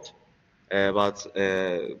code, but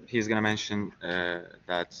he's gonna mention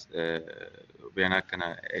that we are not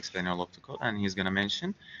gonna explain all of the code, and he's gonna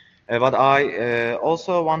mention. But I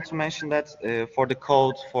also want to mention that for the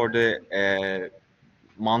code for the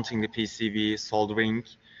mounting the PCB, soldering,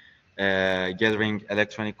 gathering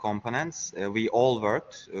electronic components, we all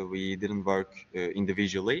worked. We didn't work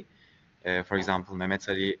individually. For example, Mehmet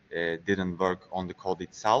Ali didn't work on the code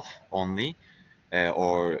itself only,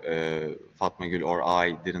 or Fatma Gül or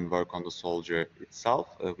I didn't work on the soldier itself.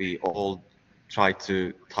 We all tried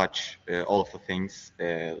to touch all of the things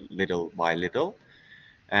little by little.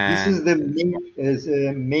 This And is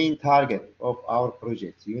the main target of our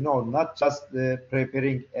project. You know, not just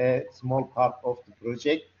preparing a small part of the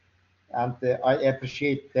project. And I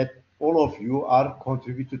appreciate that all of you are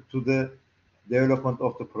contributed to the development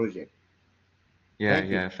of the project. Thank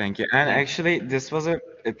you. Thank you. And actually, this was a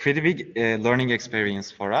pretty big learning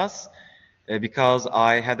experience for us because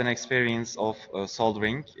I had an experience of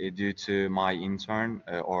soldering due to my intern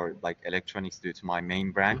or like electronics due to my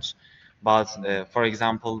main branch. But for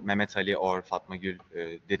example, Mehmet Ali or Fatma Gül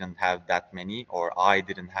didn't have that many, or I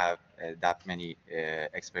didn't have that many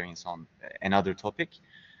experience on another topic.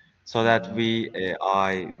 So that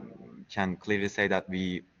I can clearly say that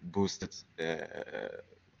we boosted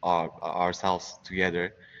ourselves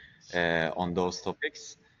together on those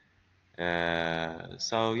topics.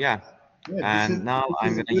 So yeah, Yeah, and now this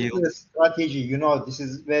I'm is gonna yield. good strategy. You know, this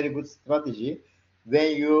is very good strategy.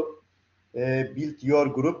 When you built your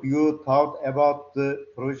group, you thought about the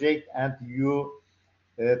project and you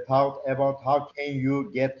thought about how can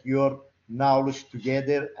you get your knowledge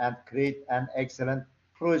together and create an excellent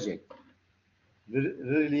project.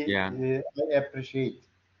 Really, Yeah, I appreciate.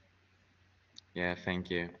 yeah,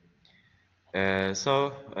 thank you.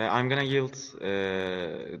 So I'm gonna yield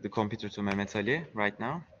the computer to Mehmet Ali right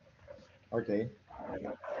now. Okay,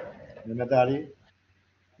 Mehmet Ali,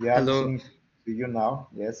 we are Hello. listening to you now.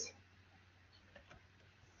 Yes.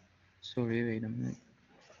 Sorry, wait a minute.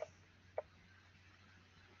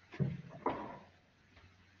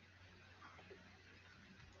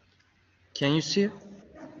 Can you see?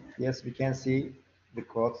 Yes, we can see the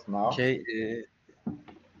codes now. Okay.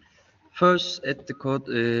 First, at the code,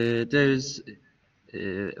 there is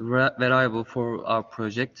a variable for our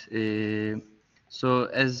project. So,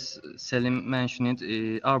 as Selim mentioned,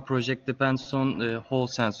 our project depends on the Hall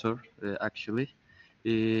sensor, actually.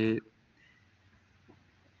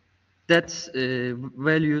 That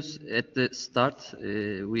values at the start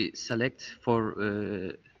we select for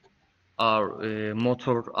our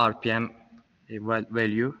motor RPM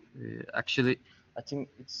value. Actually, I think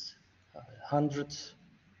it's 100.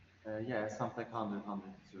 Yeah, something like 100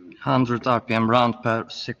 100 RPM round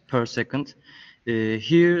per second.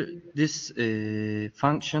 Here, this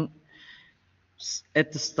function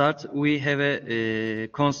at the start we have a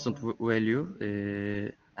constant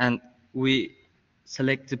value, and we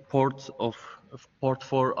select the port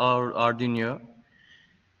for our Arduino.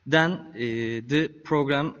 Then the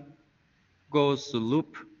program goes to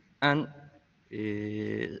loop and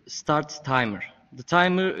starts timer. The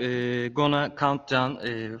timer gonna count down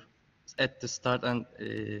at the start and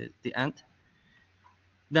the end.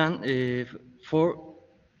 Then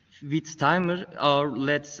with timer our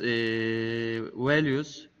let's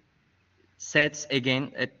values sets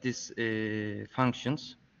again at this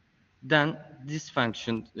functions. Then this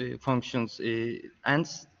functions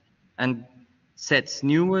ends and sets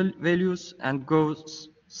new values and goes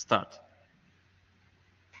start.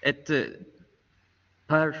 At the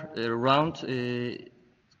per round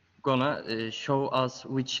gonna show us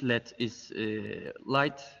which LED is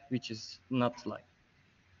light, which is not light.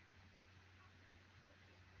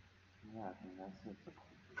 Yeah, I think that's it.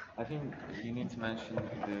 I think you need to mention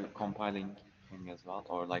the compiling thing as well,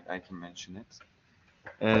 or like I can mention it.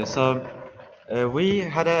 So we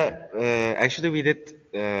had actually we did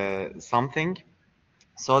something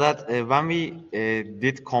so that when we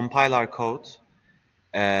did compile our code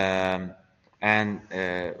and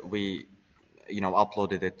we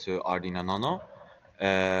uploaded it to Arduino Nano,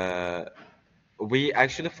 we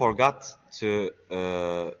actually forgot to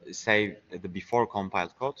save the before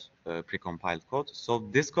compiled code, pre-compiled code. So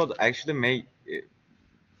this code actually may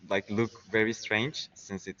like look very strange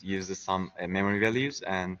since it uses some memory values,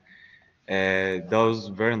 and those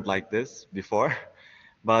weren't like this before.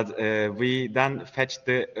 But we then fetched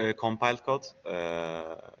the compiled code.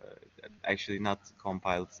 Actually not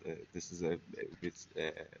compiled. This is a bit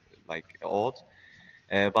like odd.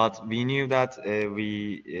 But we knew that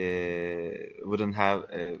we wouldn't have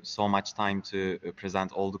so much time to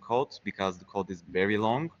present all the code because the code is very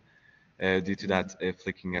long due to that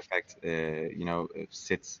flickering effect,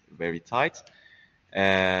 sits very tight.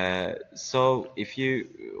 So if you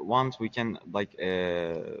want, we can like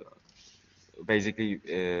basically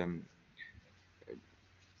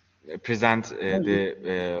present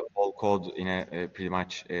the whole code in a pretty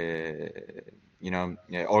much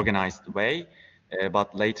organized way.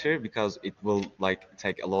 But later, because it will like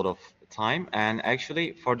take a lot of time. And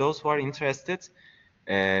actually, for those who are interested,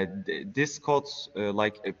 this code's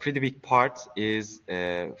like a pretty big part is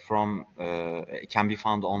can be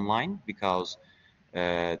found online, because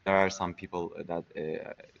there are some people that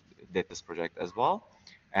did this project as well.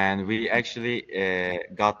 And we actually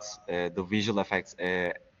got the visual effects.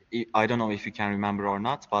 I don't know if you can remember or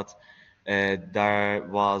not, but there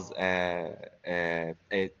was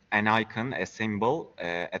an icon, a symbol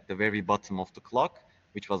at the very bottom of the clock,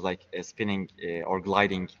 which was like spinning or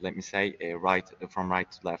gliding, let me say, from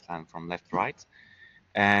right to left and from left to right.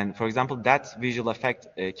 And for example, that visual effect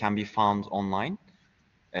can be found online.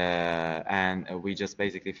 And we just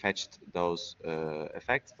basically fetched those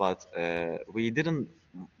effects, but we didn't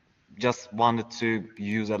just wanted to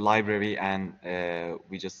use a library, and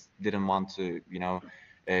we just didn't want to,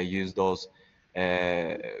 use those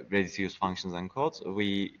ready-to-use functions and codes.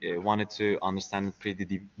 We wanted to understand it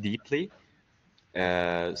pretty deeply.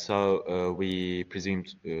 So we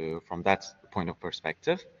presumed from that point of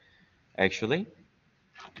perspective, actually.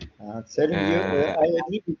 Selim, I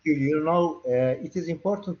agree with you. It is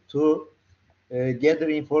important to gather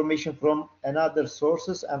information from another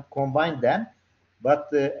sources and combine them.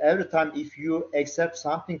 But every time if you accept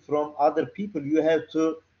something from other people, you have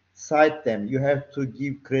to cite them. You have to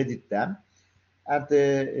give credit them. And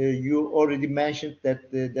you already mentioned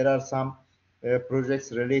that there are some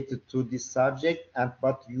projects related to this subject,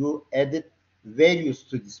 but you added values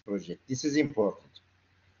to this project. This is important.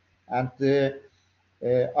 And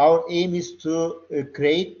our aim is to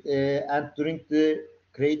create, and during the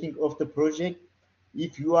creating of the project,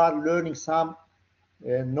 if you are learning some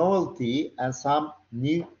novelty and some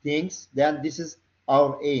new things, then this is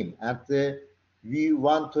our aim. And we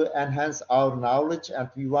want to enhance our knowledge, and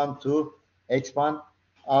we want to expand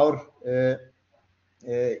our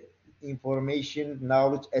information,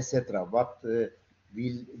 knowledge, etc. What will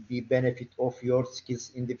be benefit of your skills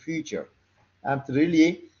in the future. And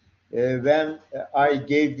really, when I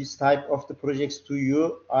gave this type of the projects to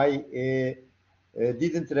you, I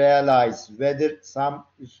didn't realize whether some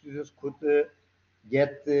students could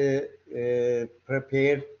get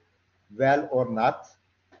prepared well or not.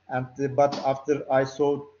 And but after I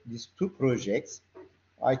saw these two projects,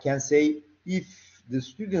 I can say if the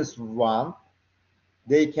students want,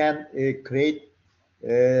 they can create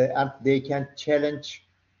and they can challenge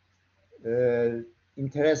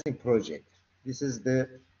interesting project. This is the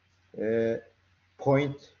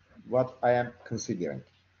point what I am considering.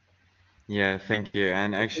 Yeah, thank you.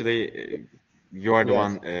 And actually, you are the Yes.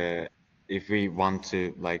 one. If we want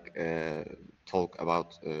to like talk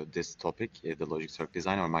about this topic, the logic circuit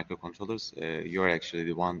design or microcontrollers. You're actually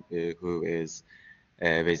the one who is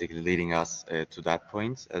basically leading us to that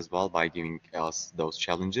point as well by giving us those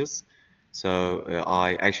challenges. So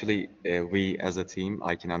we as a team,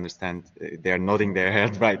 I can understand they're nodding their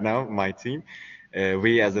head right now, my team.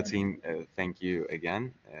 We as a team, thank you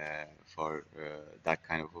again for that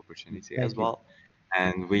kind of opportunity as well.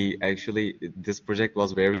 And this project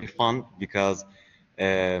was very fun because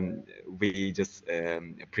we just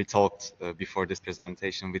pre-talked before this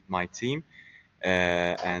presentation with my team.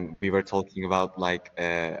 And we were talking about like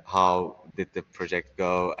how did the project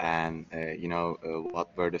go and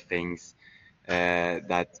what were the things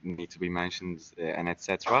that need to be mentioned and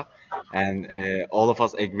etc. And all of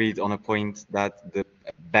us agreed on a point that the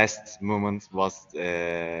best moment was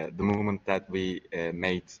the moment that we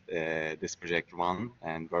made this project run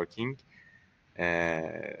and working.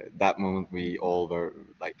 That moment we all were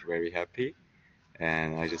like very happy,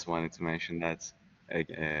 and I just wanted to mention that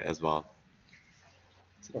as well.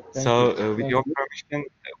 So, with your permission,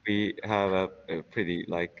 we have a pretty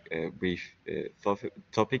brief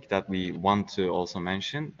topic that we want to also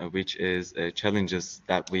mention, which is challenges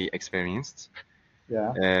that we experienced.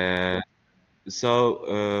 Yeah.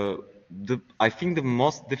 I think the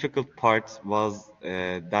most difficult part was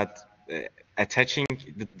that attaching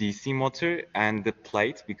the DC motor and the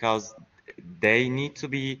plate, because they need to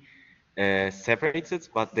be separated,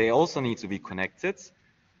 but they also need to be connected.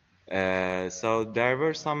 So there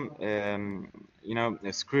were some,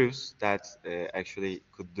 screws that actually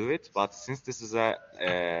could do it. But since this is a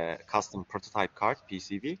custom prototype card,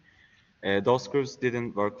 PCB, those screws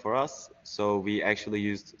didn't work for us. So we actually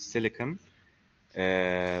used silicon.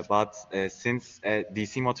 But since a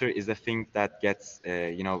DC motor is a thing that gets,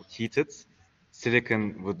 heated,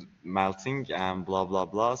 silicon would melting and blah, blah,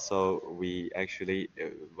 blah. So we actually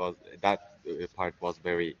that part was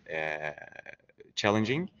very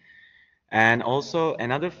challenging. And also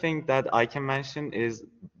another thing that I can mention is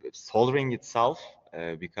soldering itself,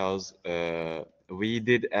 because we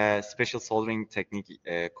did a special soldering technique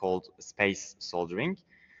called space soldering,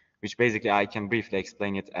 which basically I can briefly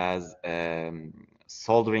explain it as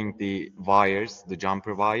soldering the wires, the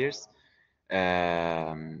jumper wires,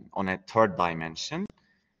 on a third dimension.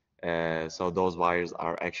 So those wires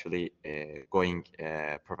are actually going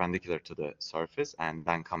perpendicular to the surface and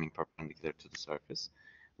then coming perpendicular to the surface,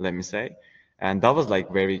 let me say. And that was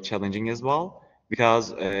like very challenging as well,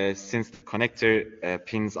 because since the connector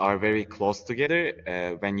pins are very close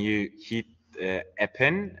together, when you heat a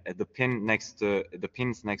pin, the pins next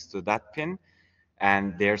to that pin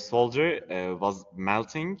and their solder was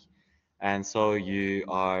melting, and so you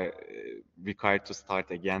are required to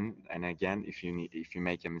start again and again if you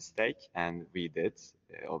make a mistake, and we did,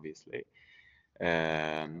 obviously.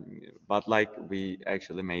 But like we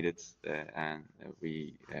actually made it, and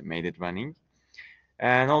we made it running.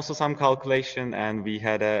 And also some calculation, and we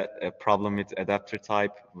had a problem with adapter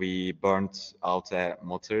type. We burnt out a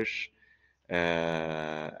motor,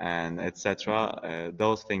 and etc.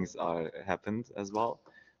 Those things happened as well.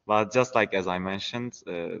 But just like as I mentioned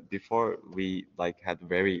before, we had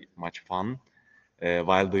very much fun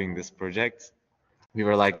while doing this project. We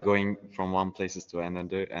were like going from one places to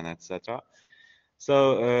another and etc.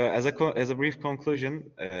 So as a brief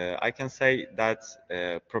conclusion, I can say that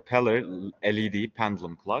Propeller LED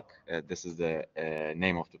pendulum clock, this is the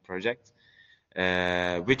name of the project,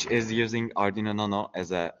 which is using Arduino Nano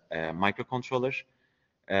as a microcontroller,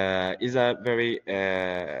 is a very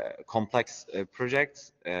complex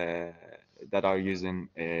project that are using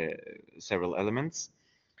several elements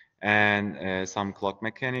and some clock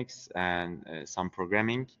mechanics and some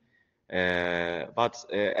programming. But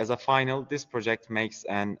as a final, this project makes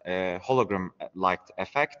an hologram-like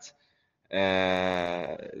effect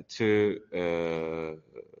to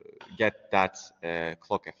get that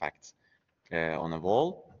clock effect on a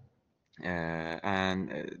wall.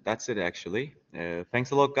 And that's it, actually.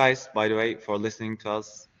 Thanks a lot, guys, by the way, for listening to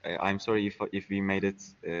us. I'm sorry if we made it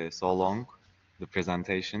so long, the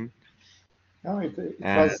presentation. No, it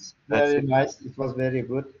was very nice. It was very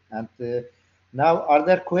good. And now, are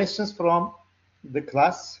there questions from the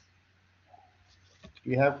class? Do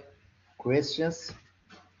you have questions?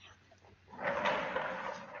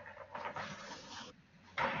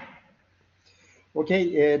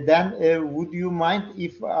 Okay, then would you mind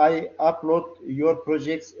if I upload your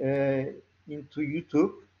projects into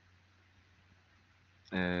YouTube?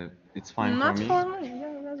 It's fine Not for me. for me.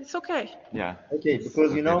 Yeah, it's okay. Yeah. Okay,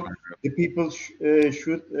 because the people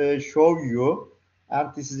should show you,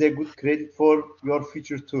 and this is a good credit for your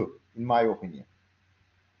future too, in my opinion.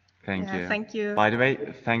 Thank you. Thank you. By the way,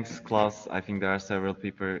 thanks, class. I think there are several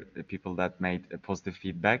people that made a positive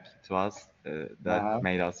feedback to us that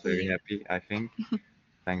made us very happy, I think.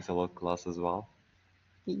 Thanks a lot, class, as well.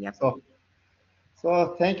 Yep.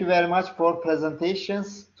 So thank you very much for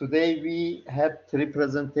presentations. Today we had 3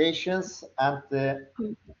 presentations, and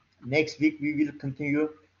next week we will continue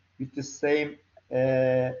with the same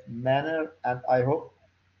manner, and I hope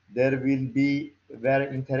there will be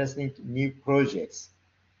very interesting new projects.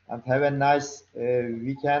 And have a nice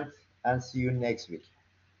weekend, and see you next week.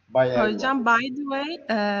 Bye, everyone. Hocam, by the way,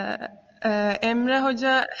 Emre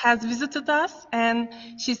Hoca has visited us, and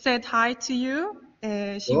she said hi to you.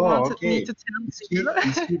 She wanted me to tell you.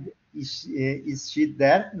 Is she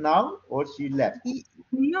there now, or she left?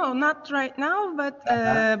 No, not right now, but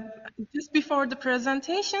just before the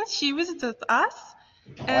presentation, she visited us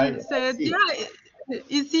and said, yeah,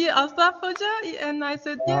 is he Asaf Hoca? And I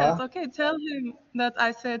said, yes, okay, tell him that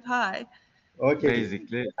I said hi. Okay.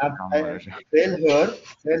 Basically, tell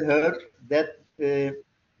her that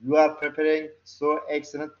you are preparing so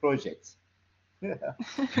excellent projects.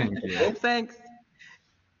 Thank you. Thanks.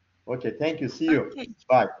 Okay, thank you. See you. Okay.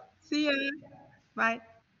 Bye. See you. Bye.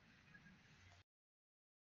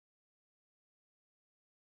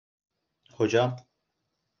 Hocam.